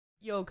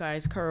Yo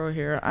guys, Karo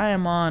here. I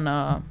am on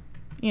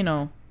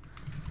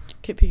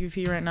Kit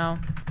PvP right now.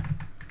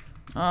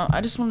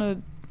 This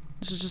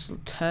is just a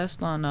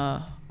test on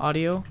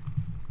audio.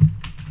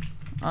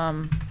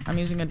 I'm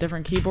using a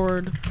different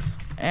keyboard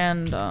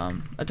and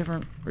a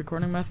different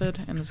recording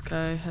method, and this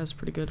guy has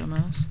pretty good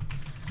MS.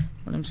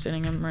 But I'm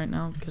standing him right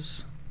now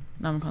because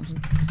now I'm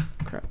constant.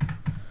 Crap.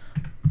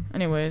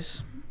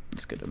 Anyways,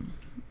 let's get him.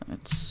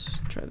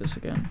 Let's try this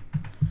again.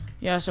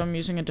 Yeah, so I'm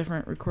using a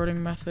different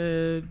recording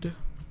method.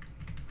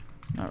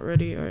 Not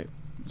ready? Alright,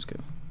 let's go.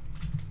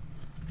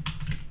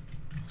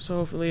 So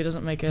hopefully it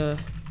doesn't make a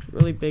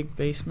really big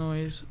bass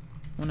noise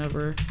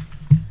whenever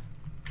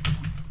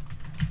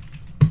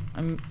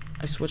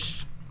I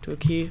switch to a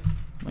key,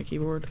 my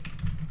keyboard.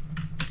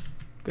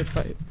 Good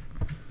fight.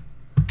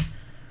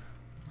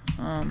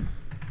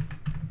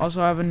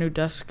 Also I have a new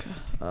desk.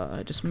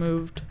 I just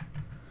moved.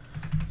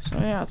 So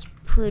yeah, it's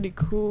pretty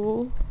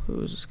cool.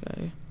 Who is this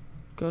guy?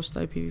 Ghost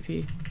Eye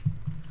PvP.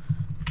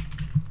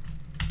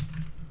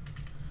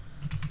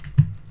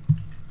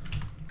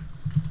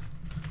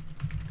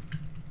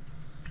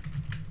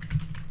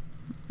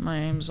 My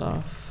aim's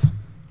off.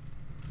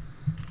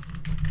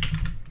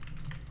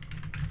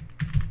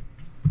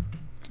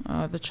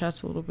 The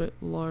chat's a little bit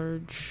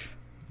large.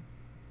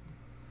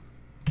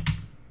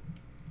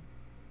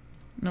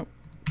 Nope.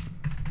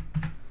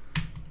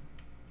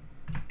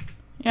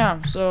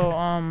 Yeah,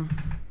 so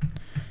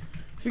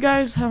if you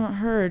guys haven't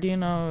heard,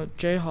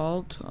 Jay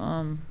Halt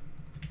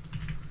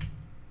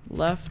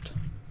left.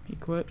 He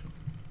quit.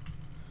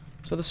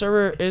 So the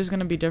server is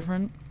gonna be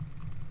different.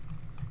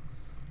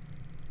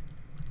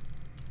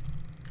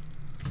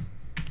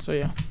 So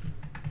yeah,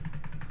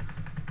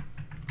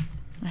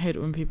 I hate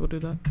it when people do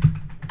that.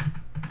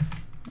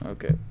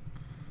 Okay.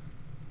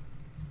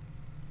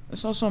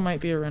 This also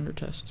might be a render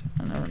test.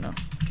 I never know.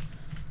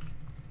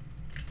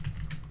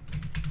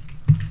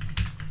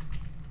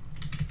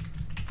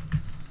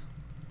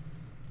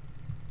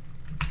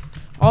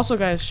 Also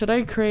guys, should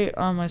I create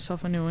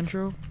myself a new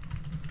intro?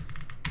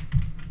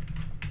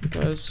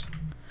 Because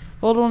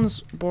the old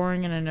one's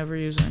boring and I never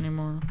use it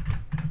anymore.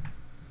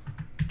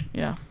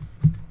 Yeah.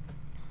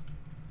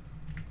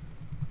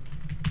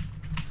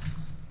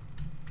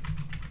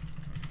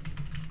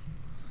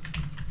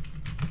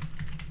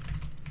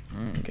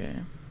 Okay.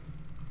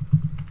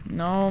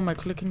 No, my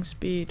clicking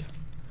speed.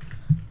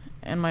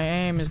 And my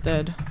aim is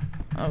dead.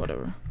 Oh,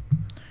 whatever.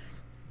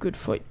 Good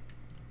fight.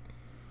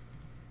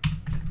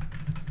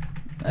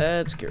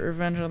 Let's get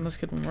revenge on this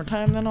kid one more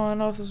time, then I'll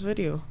end off this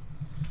video.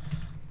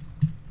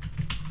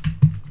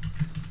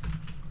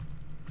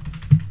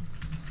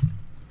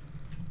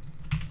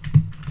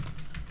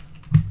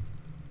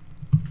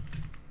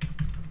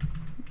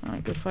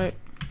 Alright, good fight.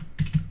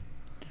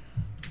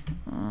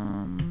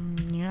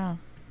 Yeah.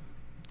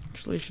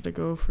 Actually, should I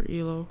go for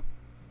Elo?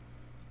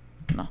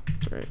 No,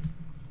 it's alright.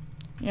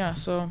 Yeah,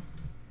 so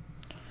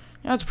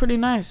yeah, it's pretty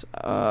nice.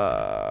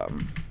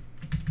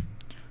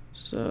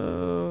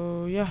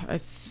 So yeah, I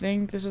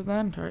think this is the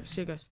end. Alright, see you guys.